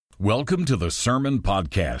Welcome to the Sermon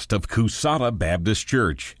Podcast of Coushatta Baptist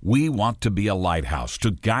Church. We want to be a lighthouse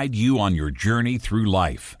to guide you on your journey through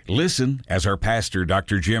life. Listen as our pastor,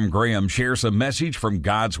 Dr. Jim Graham, shares a message from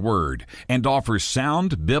God's Word and offers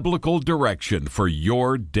sound biblical direction for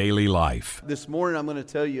your daily life. This morning I'm going to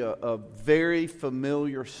tell you a very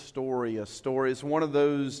familiar story. It's one of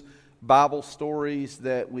those Bible stories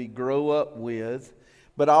that we grow up with,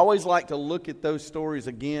 but I always like to look at those stories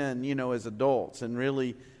again, as adults and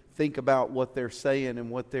really think about what they're saying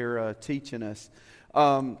and what they're teaching us.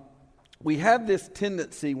 We have this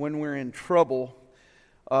tendency when we're in trouble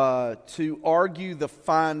to argue the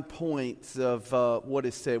fine points of what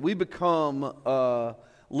is said. We become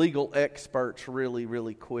legal experts really,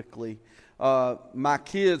 really quickly. My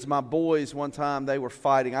boys, one time they were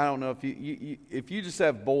fighting. I don't know if you just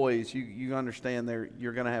have boys, you understand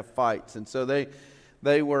you're going to have fights, and so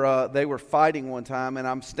they were fighting one time, and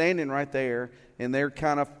I'm standing right there, and they're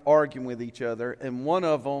kind of arguing with each other, and one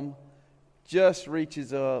of them just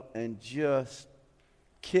reaches up and just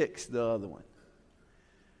kicks the other one.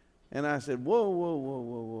 And I said,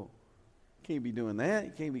 whoa. You can't be doing that.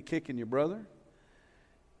 You can't be kicking your brother.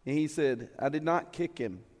 And he said, I did not kick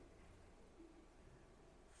him.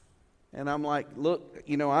 And I'm like, look,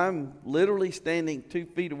 I'm literally standing 2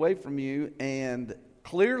 feet away from you, and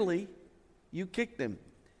clearly you kicked him.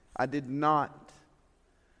 I did not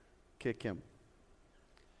kick him.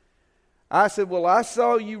 I said, well, I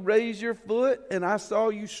saw you raise your foot and I saw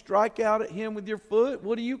you strike out at him with your foot.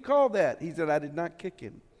 What do you call that? He said, I did not kick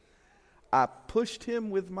him. I pushed him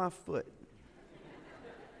with my foot.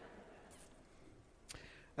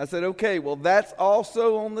 I said, okay, well, that's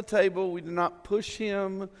also on the table. We do not push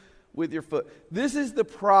him with your foot. This is the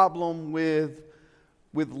problem with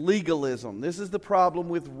legalism. This is the problem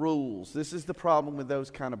with rules. This is the problem with those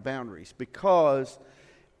kind of boundaries, because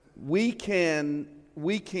we can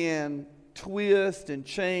twist and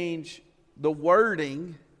change the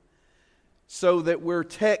wording so that we're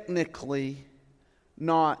technically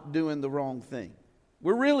not doing the wrong thing.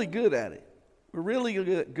 We're really good at it. We're really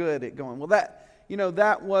good at going, well,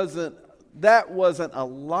 that wasn't a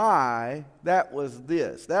lie. That was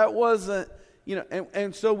this. That wasn't.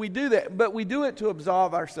 And so we do that, but we do it to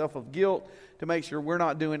absolve ourselves of guilt, to make sure we're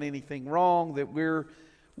not doing anything wrong, that we're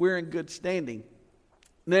in good standing.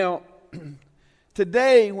 Now,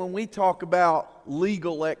 today when we talk about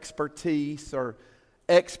legal expertise or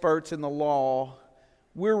experts in the law,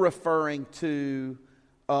 we're referring to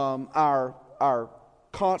our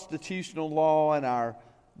constitutional law and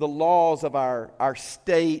the laws of our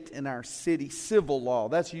state and our city, civil law.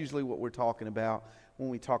 That's usually what we're talking about when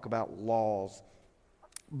we talk about laws.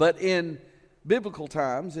 But in biblical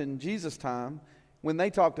times, in Jesus' time, when they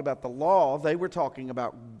talked about the law, they were talking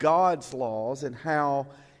about God's laws and how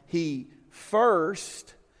He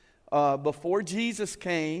first, before Jesus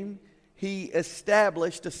came, He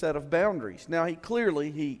established a set of boundaries. Now,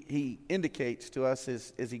 He indicates to us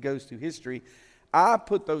as He goes through history, I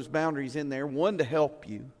put those boundaries in there, one, to help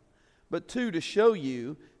you, but two, to show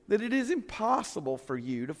you that it is impossible for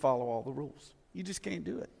you to follow all the rules. You just can't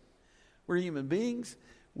do it. We're human beings.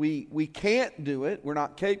 We can't do it. We're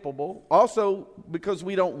not capable. Also, because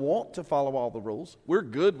we don't want to follow all the rules. We're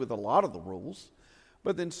good with a lot of the rules.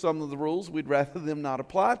 But then some of the rules, we'd rather them not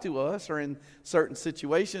apply to us, or in certain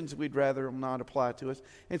situations, we'd rather them not apply to us.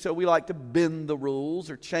 And so we like to bend the rules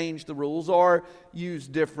or change the rules or use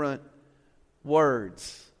different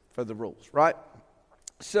words for the rules, right?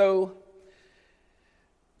 So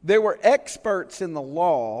there were experts in the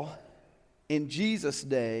law in Jesus'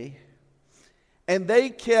 day, and they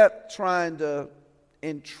kept trying to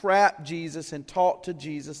entrap Jesus and talk to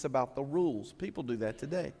Jesus about the rules. People do that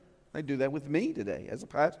today. They do that with me today as a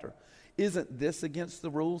pastor. Isn't this against the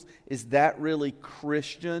rules? Is that really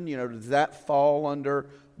Christian? Does that fall under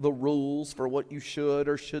the rules for what you should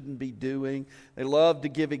or shouldn't be doing? They love to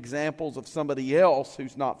give examples of somebody else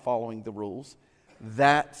who's not following the rules.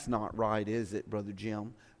 That's not right, is it, Brother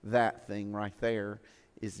Jim? That thing right there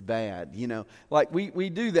is bad. Like we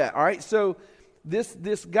do that. All right. So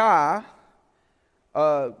this guy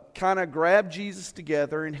kind of grabbed Jesus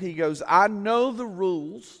together, and he goes, I know the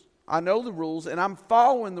rules, and I'm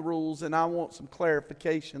following the rules, and I want some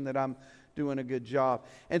clarification that I'm doing a good job.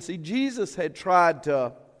 And see, Jesus had tried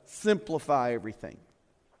to simplify everything.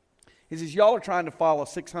 He says, y'all are trying to follow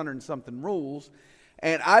 600 and something rules,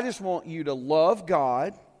 and I just want you to love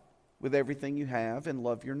God with everything you have and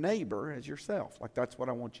love your neighbor as yourself. Like, that's what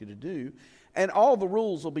I want you to do. And all the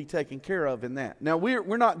rules will be taken care of in that. Now,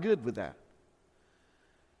 we're not good with that.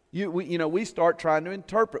 We start trying to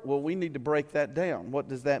interpret. Well, we need to break that down. What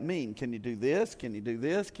does that mean? Can you do this? Can you do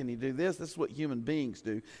this? Can you do this? This is what human beings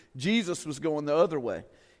do. Jesus was going the other way.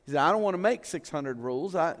 He said, I don't want to make 600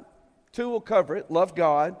 rules. 2 will cover it. Love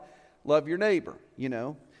God, love your neighbor,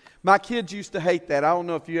 My kids used to hate that. I don't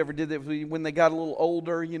know if you ever did that when they got a little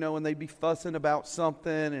older, and they'd be fussing about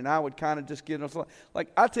something, and I would kind of just get them.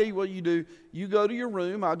 Like, I tell you what you do. You go to your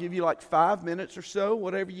room. I'll give you like 5 minutes or so,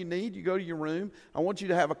 whatever you need. You go to your room. I want you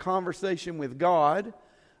to have a conversation with God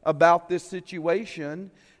about this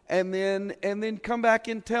situation, and then come back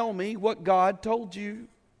and tell me what God told you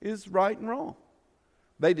is right and wrong.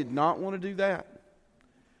 They did not want to do that.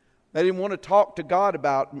 They didn't want to talk to God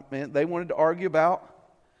about it. They wanted to argue about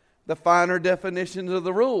the finer definitions of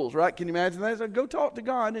the rules, right? Can you imagine that? So go talk to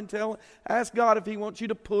God and ask God if He wants you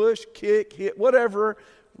to push, kick, hit, whatever.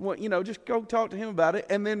 Just go talk to Him about it,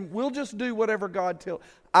 and then we'll just do whatever God tells.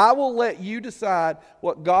 I will let you decide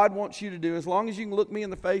what God wants you to do. As long as you can look me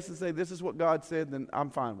in the face and say, this is what God said, then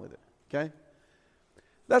I'm fine with it, okay?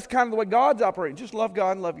 That's kind of the way God's operating. Just love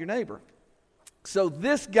God and love your neighbor. So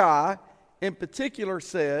this guy in particular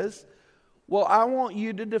says, well, I want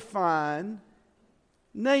you to define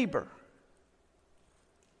neighbor.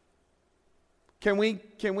 Can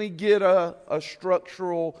we get a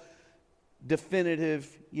structural,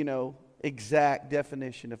 definitive, exact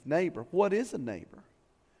definition of neighbor? What is a neighbor?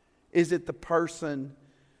 Is it the person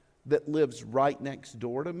that lives right next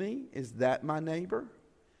door to me? Is that my neighbor?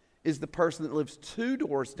 Is the person that lives 2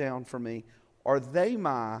 doors down from me, are they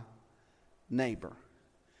my neighbor?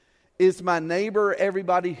 Is my neighbor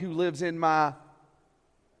everybody who lives in my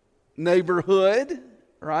neighborhood?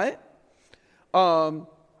 Right?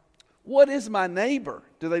 What is my neighbor?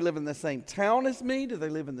 Do they live in the same town as me? Do they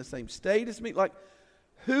live in the same state as me? Like,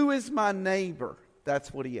 who is my neighbor?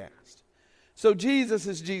 That's what he asked. So Jesus,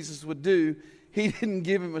 as Jesus would do, he didn't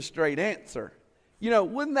give him a straight answer.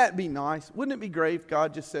 Wouldn't that be nice? Wouldn't it be great if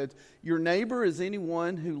God just said, your neighbor is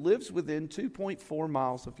anyone who lives within 2.4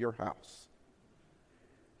 miles of your house?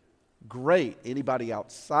 Great. Anybody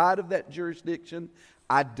outside of that jurisdiction,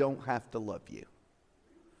 I don't have to love you.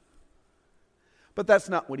 But that's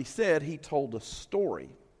not what he said. He told a story.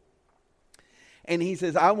 And he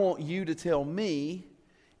says, I want you to tell me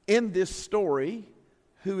in this story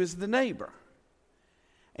who is the neighbor.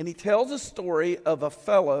 And he tells a story of a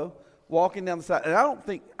fellow walking down the side. And I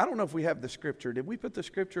don't know if we have the scripture. Did we put the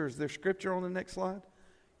scripture? Is there scripture on the next slide?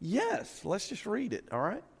 Yes. Let's just read it, all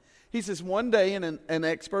right? He says, one day an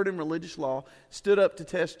expert in religious law stood up to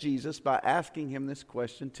test Jesus by asking him this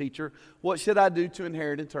question, Teacher, what should I do to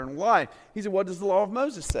inherit eternal life? He said, what does the law of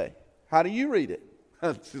Moses say? How do you read it?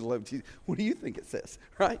 What do you think it says?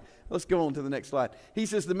 Right? Let's go on to the next slide. He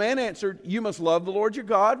says, the man answered, you must love the Lord your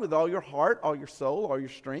God with all your heart, all your soul, all your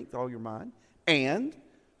strength, all your mind, and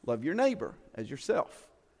love your neighbor as yourself.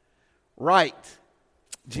 Right.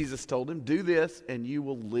 Jesus told him, do this and you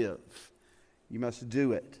will live. You must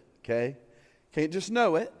do it. Okay? Can't just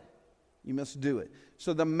know it. You must do it.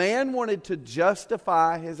 So the man wanted to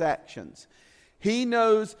justify his actions. He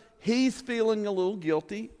knows he's feeling a little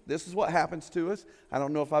guilty. This is what happens to us. I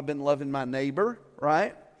don't know if I've been loving my neighbor,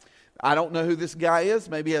 right? I don't know who this guy is.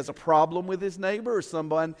 Maybe he has a problem with his neighbor or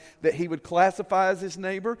someone that he would classify as his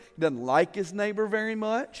neighbor. He doesn't like his neighbor very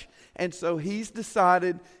much. And so he's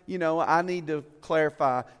decided, I need to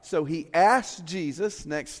clarify. So he asked Jesus,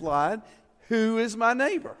 next slide, who is my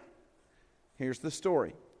neighbor? Here's the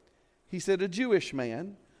story. He said a Jewish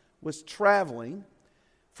man was traveling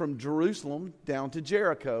from Jerusalem down to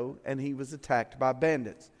Jericho, and he was attacked by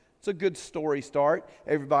bandits. It's a good story start.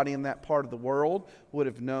 Everybody in that part of the world would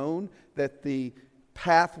have known that the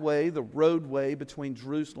pathway, the roadway between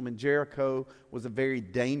Jerusalem and Jericho was a very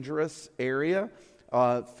dangerous area,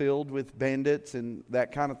 filled with bandits and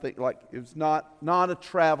that kind of thing. Like, it was not a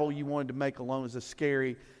travel you wanted to make alone. It was a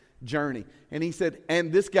scary journey. And he said,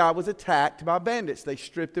 and this guy was attacked by bandits. They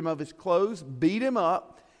stripped him of his clothes, beat him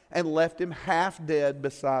up, and left him half dead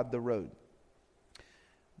beside the road.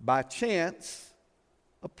 By chance,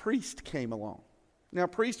 a priest came along. Now, a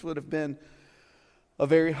priest would have been a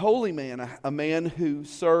very holy man, a man who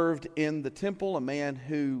served in the temple, a man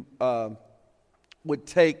who would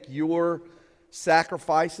take your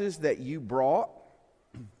sacrifices that you brought,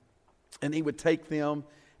 and he would take them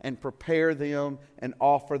and prepare them and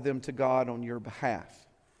offer them to God on your behalf.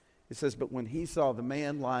 It says, but when he saw the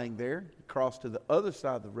man lying there, he crossed to the other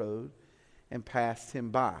side of the road and passed him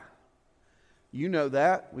by. You know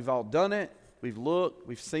that. We've all done it. We've looked.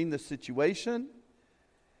 We've seen the situation.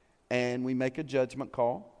 And we make a judgment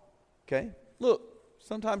call. Okay? Look,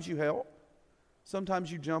 sometimes you help.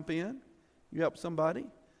 Sometimes you jump in. You help somebody.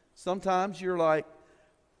 Sometimes you're like,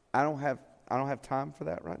 I don't have time for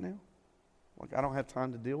that right now. Like, I don't have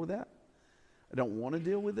time to deal with that. I don't want to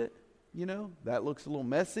deal with it. You know, that looks a little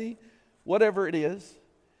messy. Whatever it is.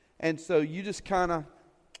 And so you just kind of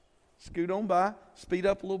scoot on by, speed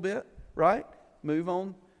up a little bit, right? Move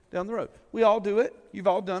on down the road. We all do it. You've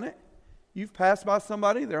all done it. You've passed by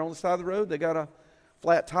somebody. They're on the side of the road. They got a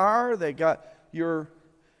flat tire. You're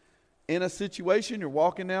in a situation. You're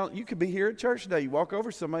walking down. You could be here at church today. You walk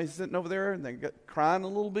over. Somebody's sitting over there and they're crying a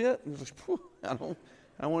little bit. And it's like, I don't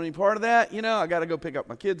want any part of that. You know, I got to go pick up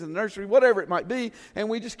my kids in the nursery, whatever it might be. And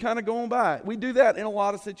we just kind of go on by. We do that in a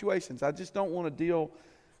lot of situations. I just don't want to deal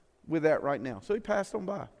with that right now. So he passed on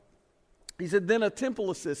by. He said, then a temple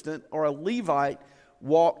assistant or a Levite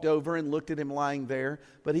walked over and looked at him lying there,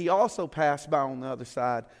 but he also passed by on the other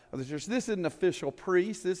side of the church. This is an official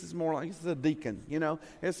priest. This is more like, this is a deacon, you know.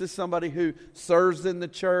 This is somebody who serves in the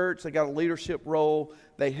church. They got a leadership role.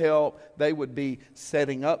 They help. They would be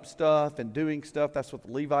setting up stuff and doing stuff. That's what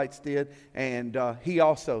the Levites did. And he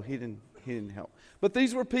didn't help. But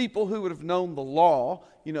these were people who would have known the law.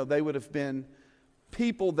 You know, they would have been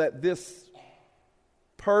people that this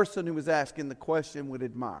person who was asking the question would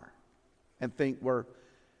admire and think were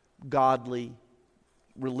godly,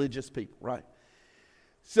 religious people, right?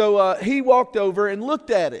 So he walked over and looked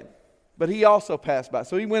at him, but he also passed by.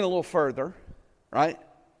 So he went a little further, right?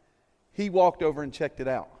 He walked over and checked it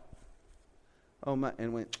out. Oh my!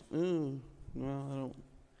 And went, well, I don't.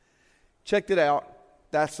 Checked it out.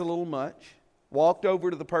 That's a little much. Walked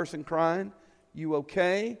over to the person crying. You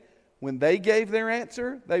okay? When they gave their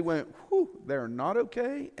answer, they went, whew, they're not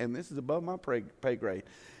okay, and this is above my pay grade.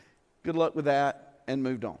 Good luck with that, and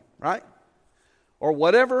moved on, right? Or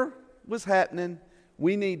whatever was happening,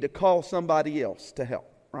 we need to call somebody else to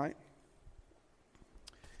help, right?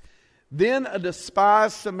 Then a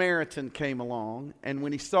despised Samaritan came along, and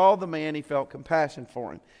when he saw the man, he felt compassion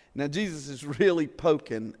for him. Now, Jesus is really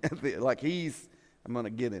poking at I'm going to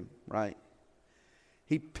get him, right?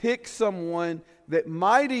 He picks someone that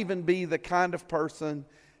might even be the kind of person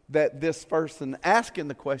that this person asking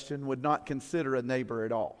the question would not consider a neighbor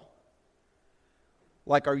at all.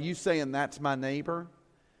 Like, are you saying that's my neighbor?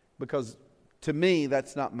 Because to me,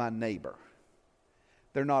 that's not my neighbor.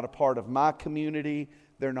 They're not a part of my community.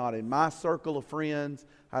 They're not in my circle of friends.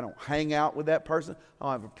 I don't hang out with that person. I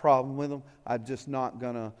don't have a problem with them. I'm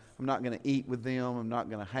not going to eat with them. I'm not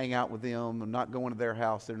going to hang out with them. I'm not going to their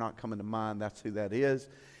house. They're not coming to mine. That's who that is.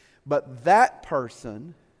 But that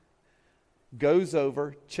person goes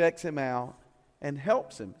over, checks him out, and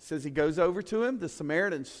helps him. It says he goes over to him. The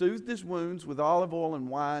Samaritan soothed his wounds with olive oil and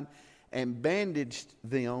wine and bandaged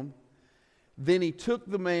them. Then he took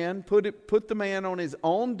the man, put the man on his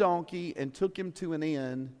own donkey and took him to an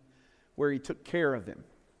inn where he took care of him.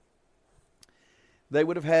 They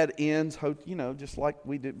would have had inns, you know, just like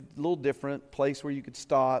we did, a little different, place where you could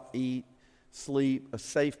stop, eat, sleep, a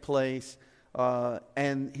safe place.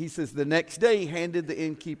 And he says the next day he handed the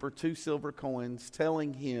innkeeper 2 silver coins,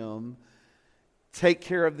 telling him, take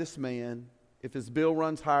care of this man. If his bill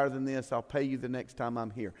runs higher than this, I'll pay you the next time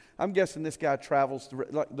I'm here. I'm guessing this guy travels,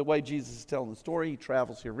 like the way Jesus is telling the story, he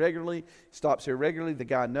travels here regularly, stops here regularly. The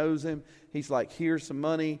guy knows him. He's like, here's some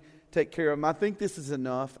money, take care of him. I think this is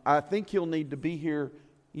enough. I think he'll need to be here,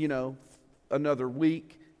 you know, another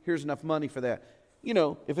week. Here's enough money for that. You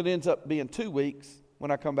know, if it ends up being 2 weeks,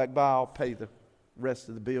 when I come back by, I'll pay the rest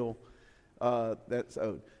of the bill that's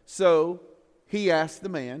owed. So he asked the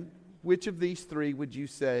man, which of these 3 would you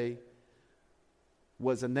say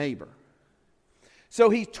was a neighbor? So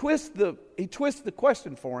he twists the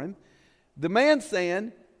question for him. The man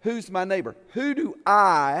saying, who's my neighbor? Who do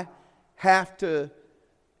I have to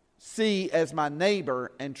see as my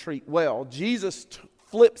neighbor and treat well? Jesus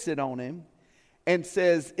flips it on him and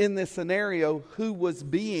says, in this scenario, who was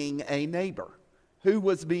being a neighbor? Who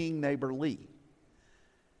was being neighborly?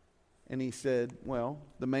 And he said, well,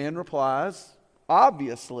 the man replies,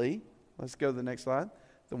 obviously, let's go to the next slide,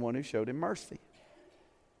 the one who showed him mercy.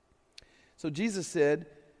 So Jesus said,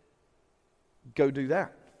 go do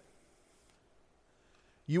that.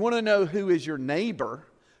 You want to know who is your neighbor?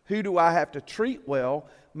 Who do I have to treat well?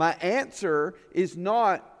 My answer is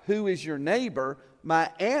not who is your neighbor. My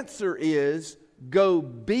answer is go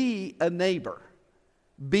be a neighbor.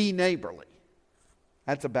 Be neighborly.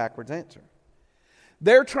 That's a backwards answer.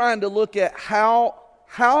 They're trying to look at how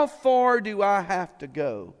far do I have to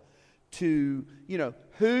go to, you know,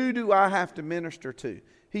 who do I have to minister to?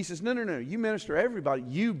 He says, no, you minister to everybody.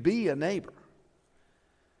 You be a neighbor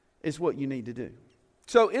is what you need to do.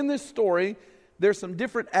 So in this story, there's some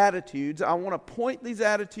different attitudes. I want to point these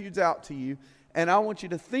attitudes out to you, and I want you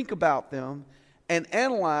to think about them and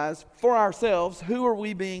analyze for ourselves, who are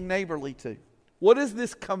we being neighborly to? What is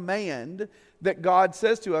this command that God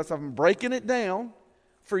says to us? I'm breaking it down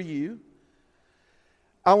for you.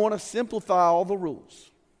 I want to simplify all the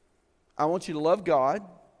rules. I want you to love God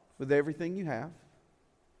with everything you have.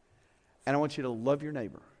 And I want you to love your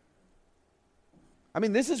neighbor. I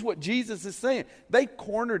mean, this is what Jesus is saying. They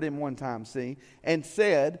cornered him one time, see, and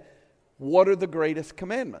said, what are the greatest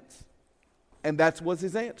commandments? And that was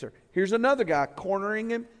his answer. Here's another guy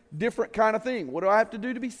cornering him, different kind of thing. What do I have to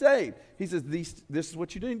do to be saved? He says, this is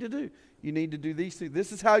what you need to do. You need to do these things.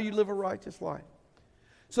 This is how you live a righteous life.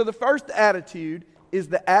 So the first attitude is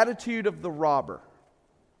the attitude of the robber.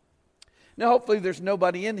 Now, hopefully there's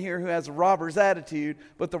nobody in here who has a robber's attitude,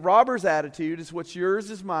 but the robber's attitude is what's yours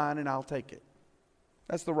is mine and I'll take it.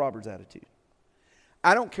 That's the robber's attitude.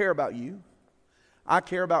 I don't care about you. I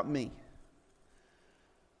care about me.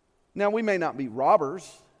 Now, we may not be robbers,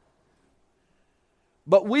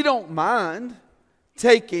 but we don't mind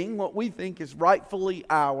taking what we think is rightfully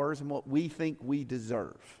ours and what we think we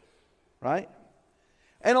deserve. Right?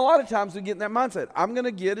 And a lot of times we get in that mindset. I'm going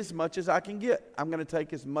to get as much as I can get. I'm going to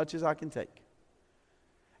take as much as I can take.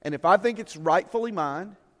 And if I think it's rightfully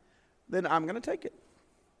mine, then I'm going to take it.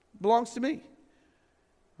 It belongs to me.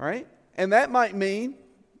 All right? And that might mean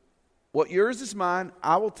what yours is mine,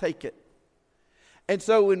 I will take it. And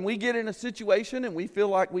so when we get in a situation and we feel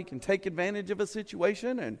like we can take advantage of a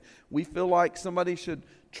situation and we feel like somebody should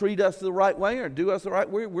treat us the right way or do us the right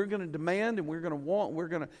way, we're going to demand and we're going to want,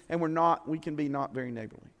 we can be not very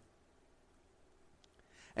neighborly.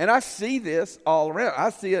 And I see this all around. I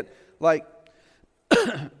see it like,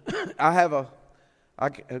 two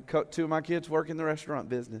of my kids work in the restaurant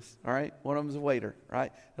business, all right? One of them's a waiter,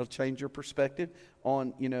 right? It'll change your perspective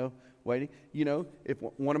on, waiting. If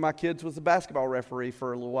one of my kids was a basketball referee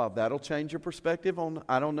for a little while, that'll change your perspective on,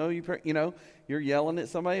 I don't know, you're yelling at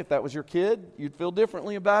somebody. If that was your kid, you'd feel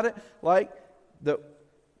differently about it.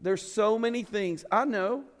 There's so many things. I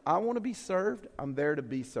know I want to be served. I'm there to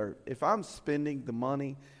be served. If I'm spending the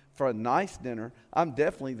money for a nice dinner, I'm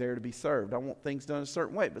definitely there to be served. I want things done a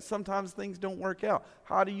certain way, but sometimes things don't work out.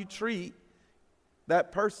 How do you treat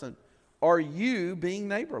that person? Are you being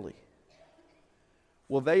neighborly?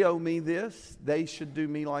 Well, they owe me this. They should do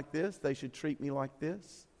me like this. They should treat me like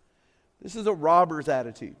this. This is a robber's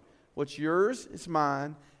attitude. What's yours is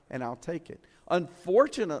mine, and I'll take it.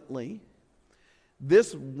 Unfortunately,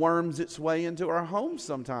 this worms its way into our homes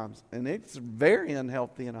sometimes, and it's very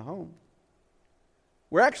unhealthy in a home.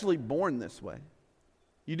 We're actually born this way.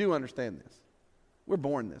 You do understand this. We're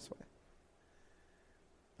born this way.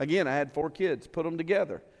 Again, I had 4 kids. Put them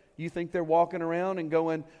together. You think they're walking around and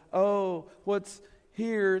going, oh, what's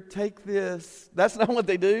here, take this. That's not what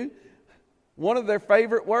they do. One of their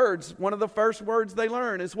favorite words, one of the first words they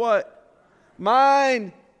learn is what?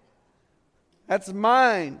 Mine. That's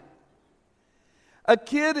mine. A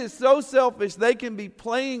kid is so selfish, they can be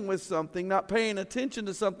playing with something, not paying attention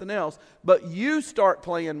to something else, but you start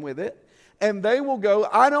playing with it, and they will go,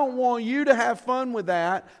 I don't want you to have fun with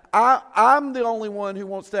that. I'm the only one who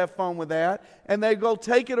wants to have fun with that. And they go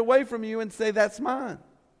take it away from you and say, that's mine.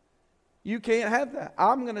 You can't have that.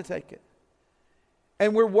 I'm going to take it.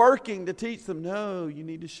 And we're working to teach them, no, you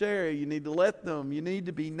need to share. You need to let them. You need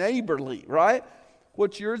to be neighborly, right?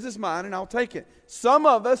 What's yours is mine, and I'll take it. Some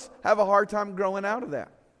of us have a hard time growing out of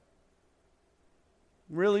that.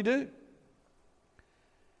 Really do.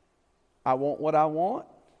 I want what I want,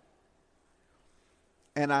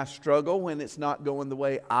 and I struggle when it's not going the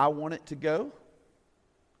way I want it to go.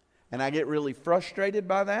 And I get really frustrated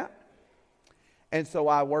by that. And so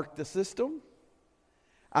I work the system.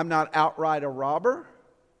 I'm not outright a robber,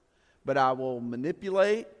 but I will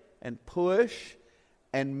manipulate and push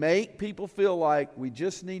and make people feel like we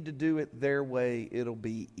just need to do it their way. It'll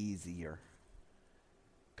be easier.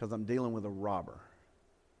 Because I'm dealing with a robber,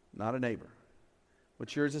 not a neighbor.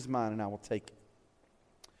 What's yours is mine, and I will take it.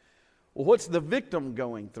 Well, what's the victim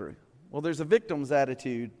going through? Well, there's a victim's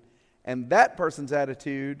attitude, and that person's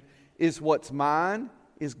attitude is what's mine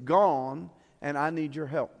is gone, and I need your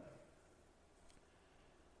help.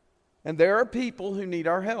 And there are people who need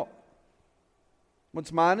our help.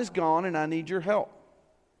 What's mine is gone, and I need your help.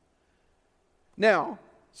 Now,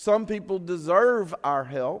 some people deserve our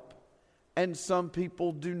help, and some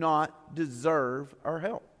people do not deserve our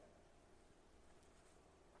help.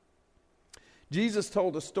 Jesus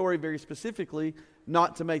told a story very specifically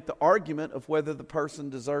not to make the argument of whether the person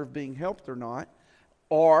deserved being helped or not,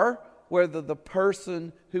 or whether the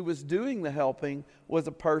person who was doing the helping was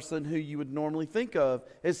a person who you would normally think of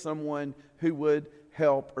as someone who would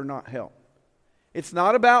help or not help. It's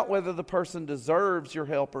not about whether the person deserves your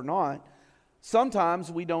help or not. sometimes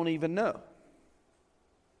we don't even know.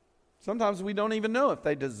 Sometimes we don't even know if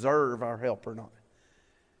they deserve our help or not.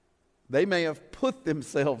 They may have put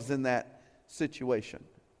themselves in that situation.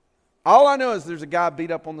 All I know is there's a guy beat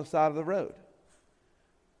up on the side of the road.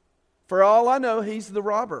 For all I know, he's the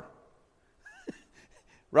robber.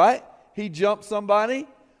 Right? He jumped somebody.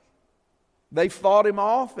 They fought him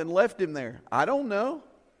off and left him there. I don't know.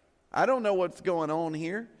 I don't know what's going on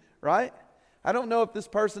here. Right? I don't know if this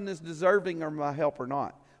person is deserving of my help or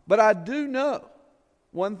not. But I do know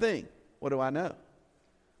one thing. What do I know?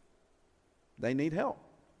 They need help.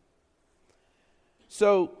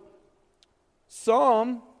 So,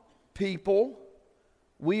 some people,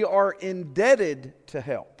 we are indebted to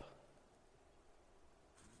help.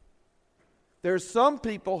 There's some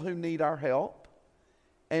people who need our help,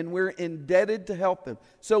 and we're indebted to help them.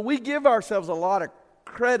 So we give ourselves a lot of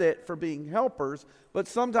credit for being helpers, but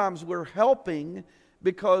sometimes we're helping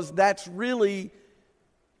because that's really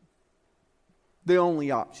the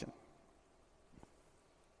only option.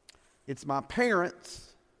 It's my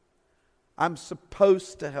parents. I'm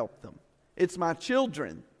supposed to help them. It's my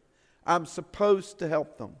children. I'm supposed to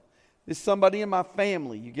help them. It's somebody in my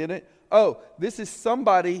family. You get it? Oh, this is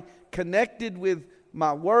somebody connected with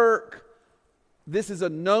my work. This is a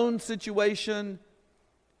known situation.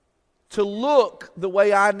 To look the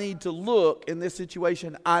way I need to look in this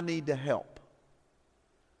situation, I need to help.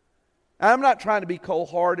 I'm not trying to be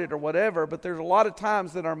cold-hearted or whatever, but there's a lot of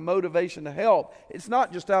times that our motivation to help, it's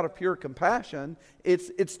not just out of pure compassion.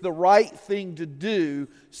 It's the right thing to do,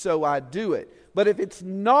 so I do it. But if it's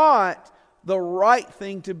not the right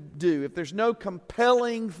thing to do, if there's no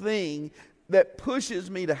compelling thing that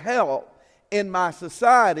pushes me to help in my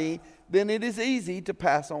society, then it is easy to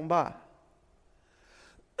pass on by.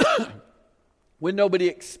 When nobody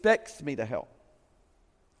expects me to help,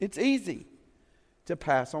 it's easy to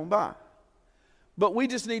pass on by. But we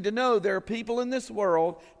just need to know there are people in this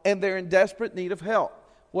world and they're in desperate need of help.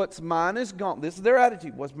 What's mine is gone. This is their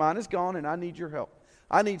attitude. What's mine is gone and I need your help.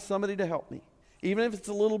 I need somebody to help me. Even if it's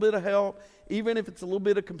a little bit of help, even if it's a little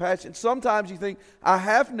bit of compassion. Sometimes you think, I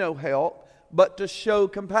have no help but to show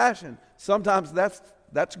compassion. Sometimes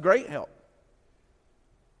that's great help.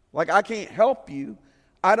 Like, I can't help you.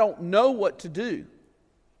 I don't know what to do.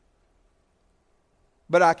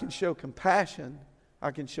 But I can show compassion.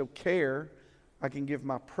 I can show care. I can give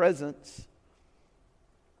my presence.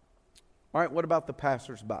 All right, what about the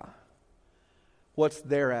passersby? What's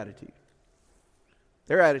their attitude?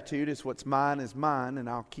 Their attitude is what's mine is mine and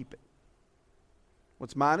I'll keep it.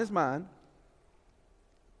 What's mine is mine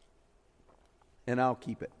and I'll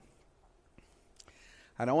keep it.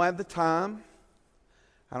 I don't have the time.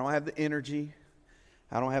 I don't have the energy.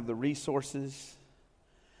 I don't have the resources.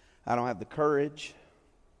 I don't have the courage.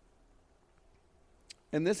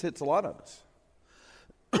 And this hits a lot of us.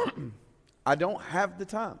 I don't have the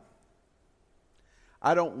time.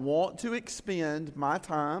 I don't want to expend my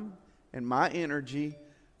time and my energy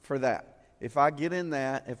for that. If I get in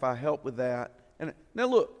that, if I help with that. And now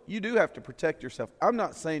look, you do have to protect yourself. I'm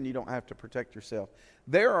not saying you don't have to protect yourself.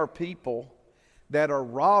 There are people that are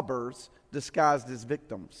robbers disguised as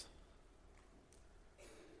victims.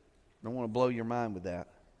 I don't want to blow your mind with that.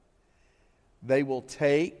 They will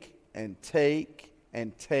take and take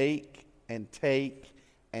and take and take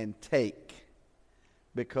and take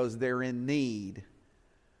because they're in need.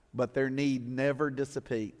 But their need never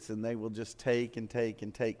dissipates, and they will just take and take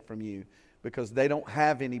and take from you because they don't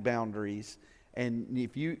have any boundaries. And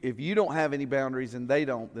if you don't have any boundaries and they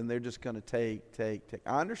don't, then they're just going to take.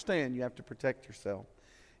 I understand you have to protect yourself.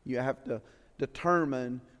 You have to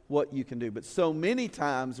determine what you can do. But so many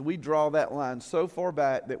times we draw that line so far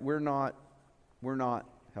back that we're not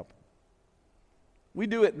helping. We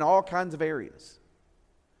do it in all kinds of areas.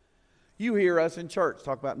 You hear us in church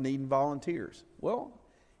talk about needing volunteers. Well,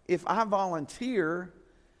 if I volunteer,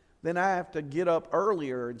 then I have to get up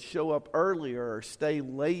earlier and show up earlier or stay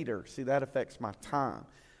later. See, that affects my time.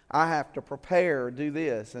 I have to prepare, do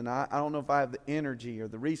this, and I don't know if I have the energy or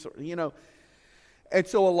the resource, And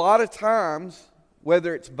so a lot of times,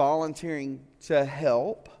 whether it's volunteering to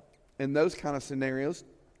help in those kind of scenarios,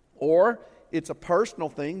 or it's a personal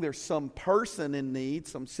thing, there's some person in need,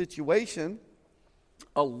 some situation,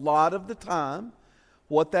 a lot of the time,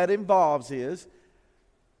 what that involves is,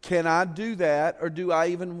 can I do that, or do I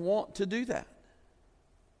even want to do that?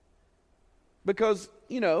 Because,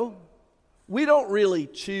 we don't really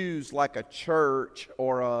choose like a church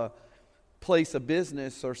or a place of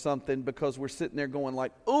business or something because we're sitting there going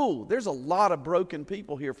like, oh, there's a lot of broken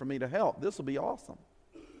people here for me to help. This will be awesome.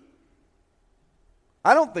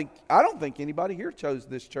 I don't think anybody here chose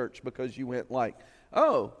this church because you went like,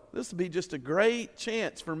 oh, this would be just a great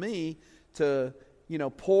chance for me to,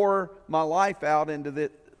 pour my life out into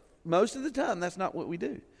that. Most of the time, that's not what we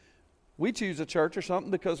do. We choose a church or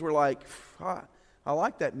something because we're like, I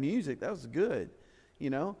like that music. That was good.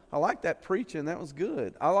 I like that preaching. That was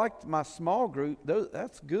good. I liked my small group.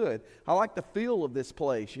 That's good. I like the feel of this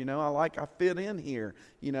place. I fit in here.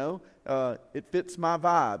 It fits my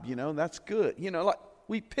vibe. That's good. Like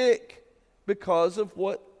we pick because of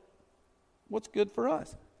what's good for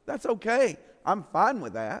us. That's okay. I'm fine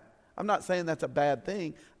with that. I'm not saying that's a bad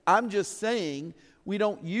thing. I'm just saying we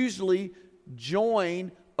don't usually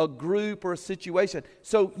join a group or a situation.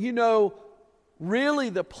 So, really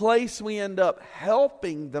the place we end up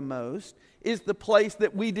helping the most is the place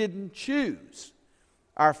that we didn't choose,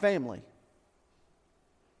 our family.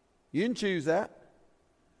 You didn't choose that.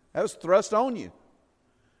 That was thrust on you.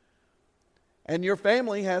 And your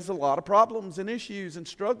family has a lot of problems and issues and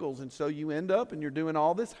struggles. And so you end up and you're doing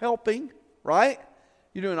all this helping, right?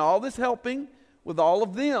 You're doing all this helping with all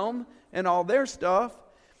of them and all their stuff.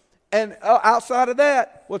 And outside of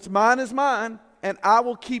that, what's mine is mine, and I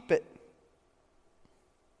will keep it.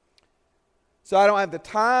 So I don't have the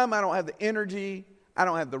time, I don't have the energy, I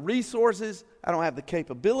don't have the resources, I don't have the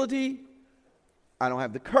capability, I don't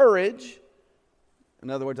have the courage. In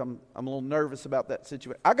other words, I'm a little nervous about that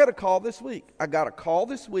situation. I got a call this week.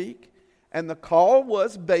 And the call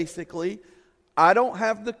was basically, I don't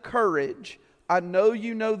have the courage. I know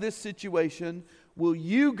you know this situation. Will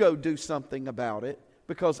you go do something about it?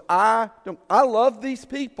 Because I love these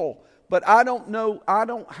people, but I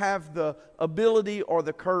don't have the ability or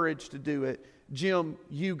the courage to do it. Jim,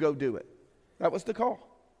 you go do it. That was the call.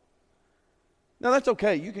 Now that's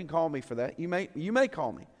okay. You can call me for that. You may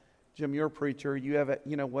call me. Jim, you're a preacher. You have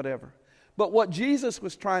whatever. But what Jesus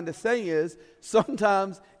was trying to say is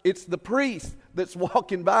sometimes it's the priest that's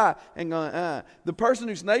walking by and going, the person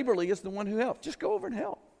who's neighborly is the one who helps. Just go over and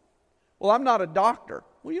help. Well, I'm not a doctor.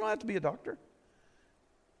 Well, you don't have to be a doctor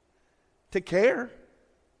to care.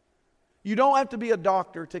 You don't have to be a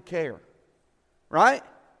doctor to care. Right?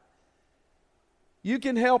 You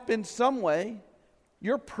can help in some way.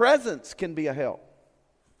 Your presence can be a help.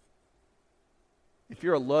 If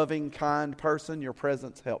you're a loving, kind person, your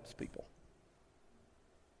presence helps people.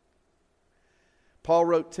 Paul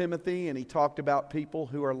wrote Timothy, and he talked about people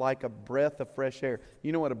who are like a breath of fresh air.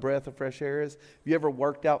 You know what a breath of fresh air is? Have you ever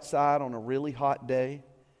worked outside on a really hot day,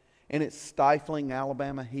 and it's stifling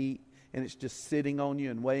Alabama heat, and it's just sitting on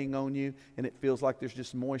you and weighing on you, and it feels like there's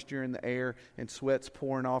just moisture in the air, and sweat's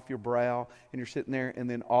pouring off your brow, and you're sitting there, and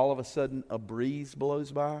then all of a sudden a breeze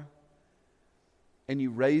blows by, and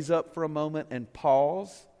you raise up for a moment and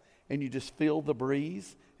pause, and you just feel the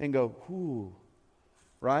breeze and go, whoo,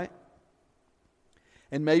 right?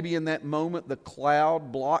 And maybe in that moment the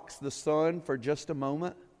cloud blocks the sun for just a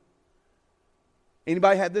moment.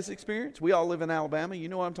 Anybody had this experience? We all live in Alabama. You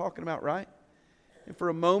know what I'm talking about, right? And for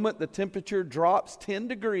a moment the temperature drops 10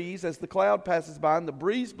 degrees as the cloud passes by and the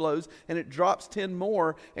breeze blows, and it drops 10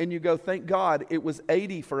 more, and you go, thank God it was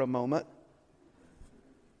 80 for a moment.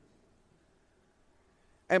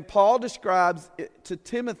 And Paul describes it to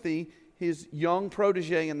Timothy, his young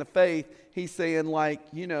protege in the faith. He's saying,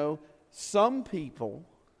 some people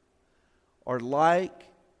are like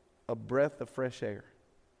a breath of fresh air.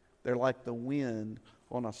 They're like the wind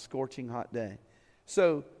on a scorching hot day.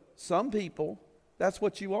 So some people, that's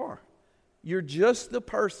what you are. You're just the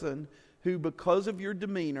person who, because of your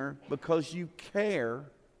demeanor, because you care,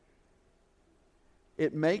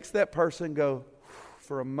 it makes that person go,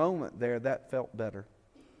 for a moment there, that felt better.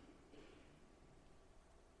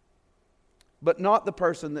 But not the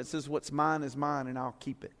person that says, what's mine is mine and I'll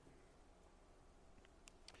keep it.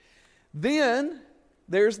 Then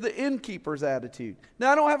there's the innkeeper's attitude.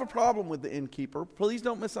 Now, I don't have a problem with the innkeeper. Please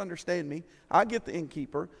don't misunderstand me. I get the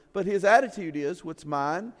innkeeper. But his attitude is, what's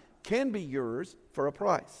mine can be yours for a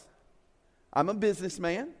price. I'm a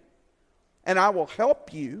businessman, and I will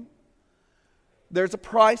help you. There's a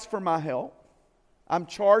price for my help. I'm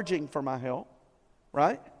charging for my help,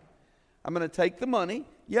 right? I'm going to take the money.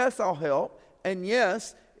 Yes, I'll help. And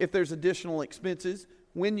yes, if there's additional expenses,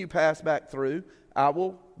 when you pass back through, I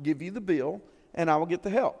will give you the bill and I will get the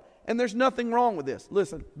help. And there's nothing wrong with this.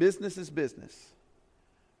 Listen, business is business,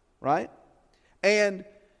 right? And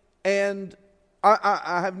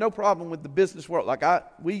I have no problem with the business world.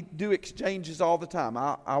 We do exchanges all the time.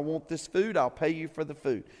 I want this food, I'll pay you for the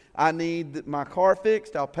food. I need my car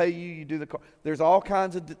fixed, I'll pay you, you do the car. There's all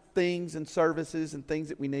kinds of things and services and things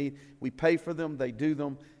that we need. We pay for them, they do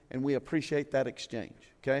them, and we appreciate that exchange,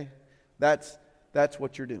 okay? That's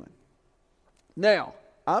what you're doing. Now,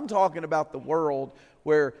 I'm talking about the world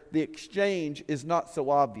where the exchange is not so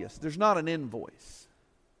obvious. There's not an invoice.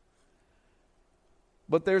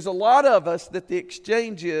 But there's a lot of us that the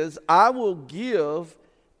exchange is, I will give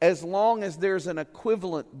as long as there's an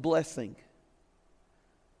equivalent blessing.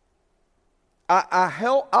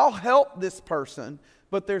 I'll help this person,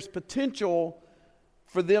 but there's potential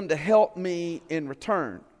for them to help me in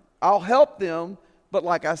return. I'll help them, but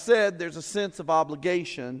like I said, there's a sense of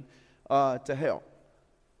obligation to help.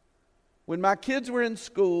 When my kids were in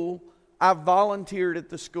school, I volunteered at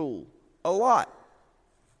the school a lot.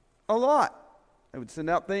 A lot. I would send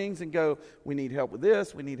out things and go, we need help with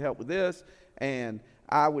this, we need help with this. And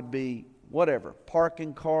I would be, whatever,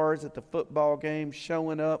 parking cars at the football game,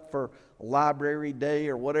 showing up for library day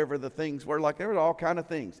or whatever the things were. Like, there were all kind of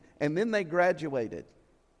things. And then they graduated.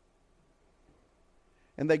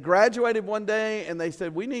 And they graduated one day and they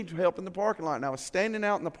said, we need help in the parking lot. And I was standing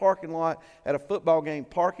out in the parking lot at a football game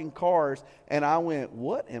parking cars, and I went,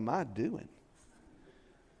 what am I doing?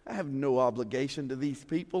 I have no obligation to these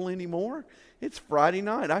people anymore. It's Friday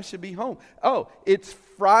night. I should be home. Oh, it's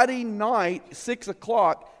Friday night, 6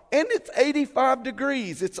 o'clock, and it's 85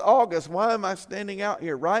 degrees. It's August. Why am I standing out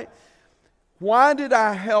here, right? Why did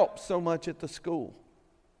I help so much at the school?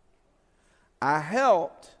 I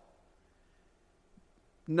helped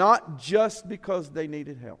not just because they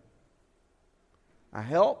needed help. I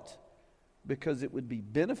helped because it would be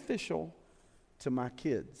beneficial to my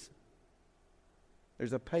kids.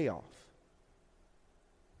 There's a payoff.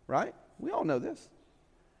 Right? We all know this.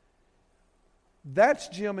 That's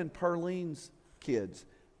Jim and Perlene's kids.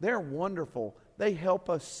 They're wonderful. They help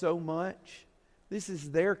us so much. This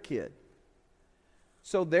is their kid.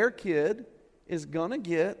 So their kid is going to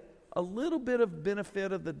get a little bit of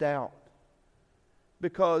benefit of the doubt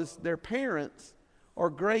because their parents are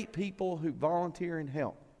great people who volunteer and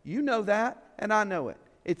help. You know that, and I know it.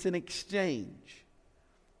 It's an exchange.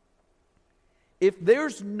 If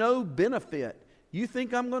there's no benefit, you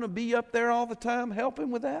think I'm going to be up there all the time helping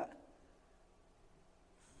with that?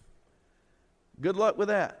 Good luck with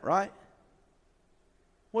that, right?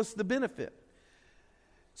 What's the benefit?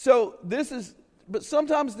 So but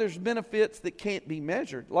sometimes there's benefits that can't be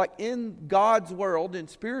measured. Like in God's world, in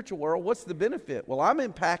spiritual world, what's the benefit? Well, I'm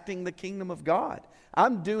impacting the kingdom of God.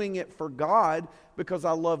 I'm doing it for God because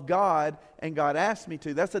I love God and God asked me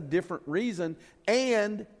to. That's a different reason.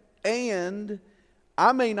 And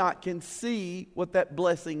I may not can see what that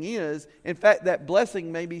blessing is. In fact, that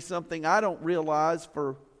blessing may be something I don't realize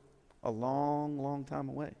for a long, long time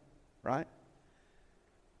away, right?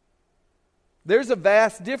 There's a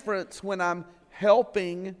vast difference when I'm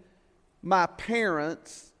helping my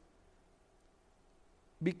parents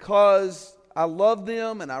because I love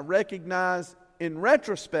them and I recognize in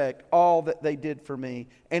retrospect all that they did for me,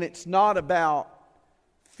 and it's not about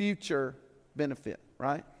future benefit,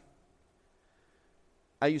 right?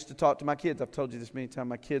 I used to talk to my kids. I've told you this many times.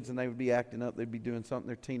 My kids, and they would be acting up. They'd be doing something.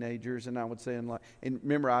 They're teenagers, and I would say, and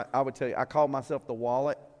remember, I would tell you, I called myself the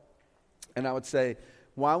wallet, and I would say,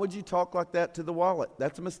 why would you talk like that to the wallet?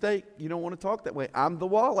 That's a mistake. You don't want to talk that way. I'm the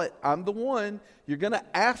wallet. I'm the one. You're going to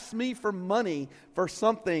ask me for money for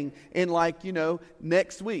something in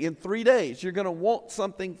next week, in 3 days. You're going to want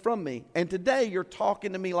something from me. And today you're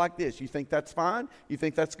talking to me like this. You think that's fine? You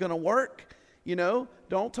think that's going to work?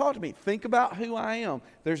 Don't talk to me. Think about who I am.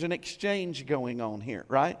 There's an exchange going on here,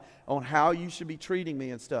 right? On how you should be treating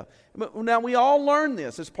me and stuff. But now we all learn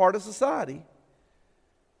this as part of society.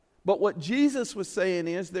 But what Jesus was saying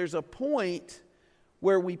is there's a point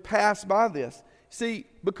where we pass by this. See,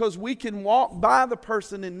 because we can walk by the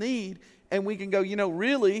person in need and we can go,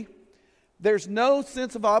 really, there's no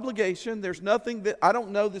sense of obligation. There's nothing that, I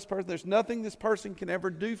don't know this person. There's nothing this person can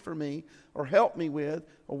ever do for me or help me with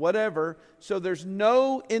or whatever. So there's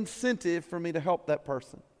no incentive for me to help that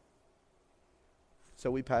person.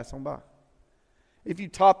 So we pass on by. If you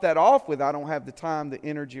top that off with, I don't have the time, the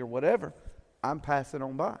energy, or whatever, I'm passing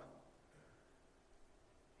on by.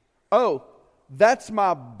 Oh, that's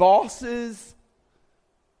my boss's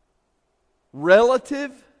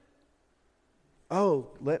relative? Oh,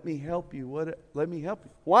 let me help you. Let me help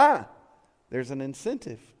you. Why? There's an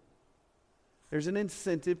incentive. There's an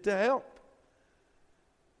incentive to help.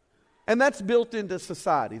 And that's built into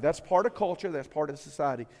society. That's part of culture. That's part of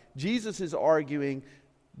society. Jesus is arguing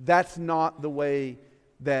that's not the way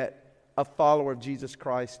that a follower of Jesus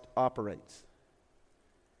Christ operates.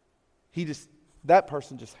 That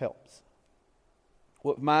person just helps.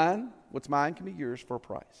 What's mine can be yours for a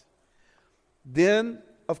price. Then,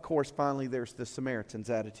 of course, finally, there's the Samaritan's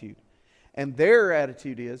attitude. And their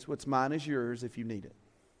attitude is, what's mine is yours if you need it.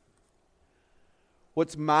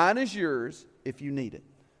 What's mine is yours if you need it.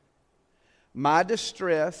 My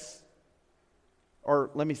distress, or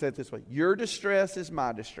let me say it this way, your distress is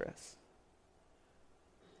my distress.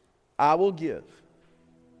 I will give.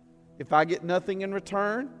 If I get nothing in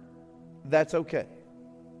return, that's okay.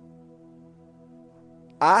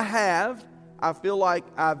 I feel like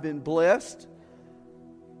I've been blessed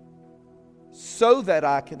so that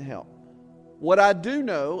I can help. What I do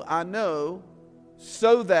know, I know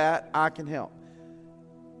so that I can help.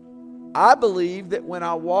 I believe that when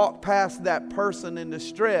I walk past that person in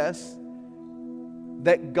distress,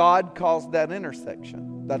 that God caused that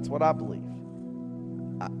intersection. That's what I believe.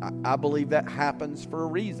 I believe that happens for a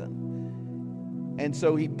reason. And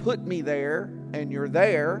so He put me there, and you're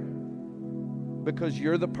there because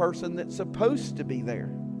you're the person that's supposed to be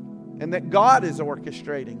there. And that God is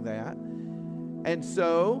orchestrating that. And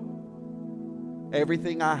so,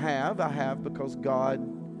 everything I have because God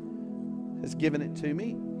has given it to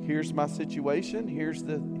me. Here's my situation. Here's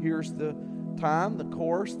the time, the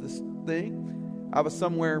course, this thing. I was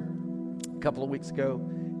somewhere a couple of weeks ago,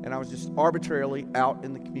 and I was just arbitrarily out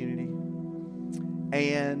in the community.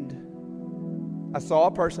 And I saw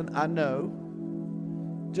a person I know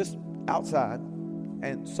just outside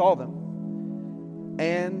and saw them.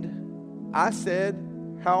 And I said,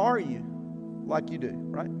 "How are you?" Like you do,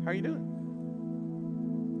 right? "How are you doing?"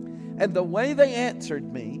 And the way they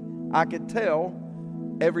answered me, I could tell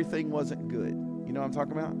everything wasn't good. You know what I'm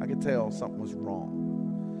talking about? I could tell something was wrong.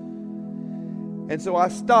 And so I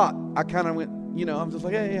stopped. I kind of went, I'm just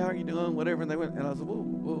like, "Hey, how are you doing?" Whatever. And they went, and I was like, "Whoa,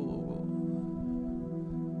 whoa, whoa,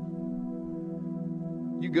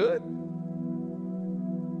 whoa. You good?"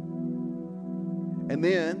 And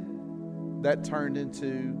then that turned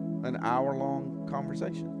into an hour-long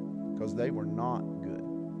conversation because they were not good.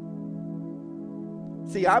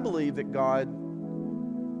 See, I believe that God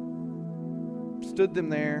stood them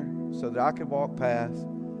there so that I could walk past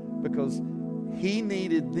because He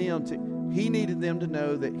needed them to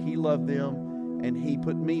know that He loved them, and He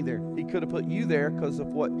put me there. He could have put you there because of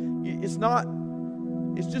what. It's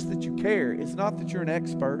just that you care. It's not that you're an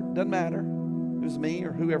expert. Doesn't matter. It was me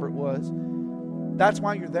or whoever it was. That's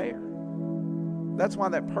why you're there. That's why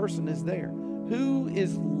that person is there. Who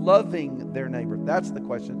is loving their neighbor? That's the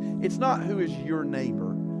question. It's not who is your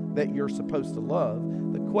neighbor that you're supposed to love.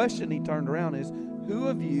 The question He turned around is, who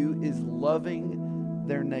of you is loving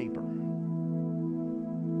their neighbor?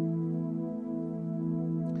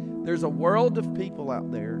 There's a world of people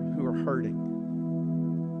out there who are hurting.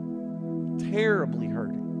 Terribly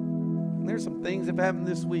hurting. And there's some things that have happened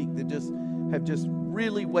this week that have just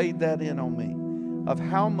really weighed that in on me, of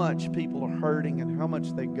how much people are hurting and how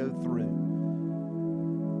much they go through.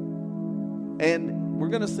 And we're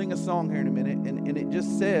going to sing a song here in a minute, and it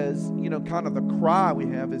just says, kind of the cry we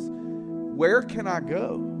have is, where can I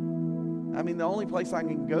go? I mean, the only place I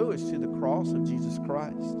can go is to the cross of Jesus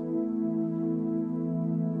Christ.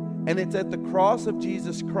 And it's at the cross of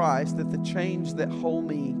Jesus Christ that the chains that hold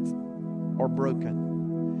me are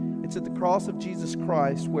broken. It's at the cross of Jesus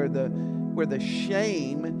Christ where the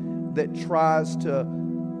shame that tries to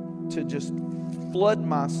just flood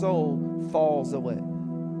my soul falls away.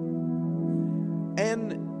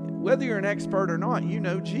 And whether you're an expert or not, you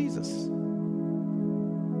know Jesus.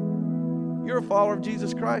 You're a follower of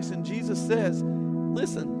Jesus Christ, and Jesus says,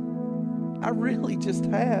 "Listen, I really just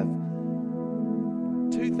have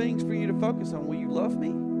two things for you to focus on. Will you love me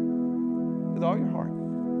with all your heart?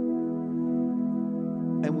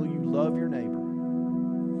 And will you love your neighbor?"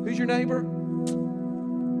 Who's your neighbor?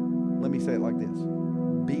 Let me say it like this.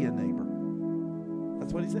 Be a neighbor.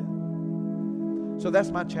 That's what He said. So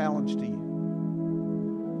that's my challenge to you.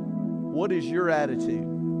 What is your attitude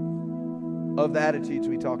of the attitudes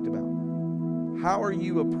we talked about? How are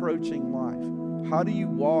you approaching life? How do you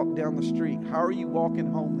walk down the street? How are you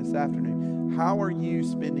walking home this afternoon? How are you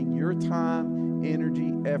spending your time,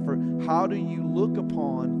 energy, effort? How do you look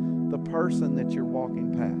upon the person that you're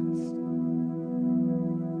walking past?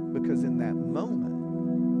 Because in that moment,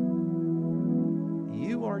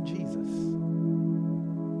 you are Jesus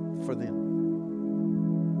for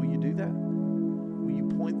them. Will you do that? Will you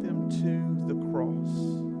point them to the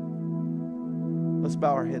cross? Let's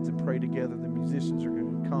bow our heads and pray together. The musicians are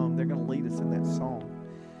going to come. They're going to lead us in that song.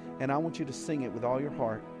 And I want you to sing it with all your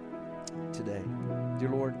heart today. Dear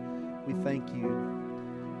Lord, we thank you.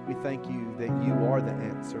 We thank you that you are the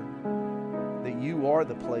answer, that you are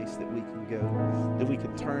the place that we can go, that we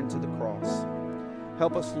can turn to the cross.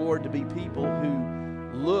 Help us, Lord, to be people who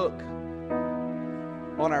look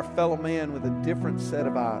on our fellow man with a different set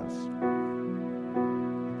of eyes.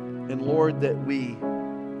 And Lord, that we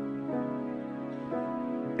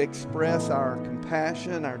express our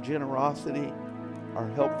compassion, our generosity, our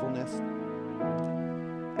helpfulness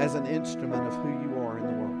as an instrument of who you are in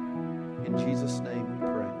the world. In Jesus' name we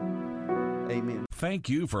pray. Amen. Thank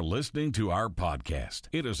you for listening to our podcast.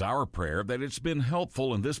 It is our prayer that it's been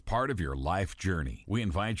helpful in this part of your life journey. We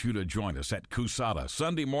invite you to join us at Coushatta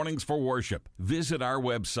Sunday mornings for worship. Visit our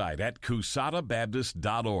website at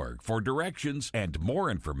CoushattaBaptist.org for directions and more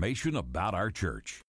information about our church.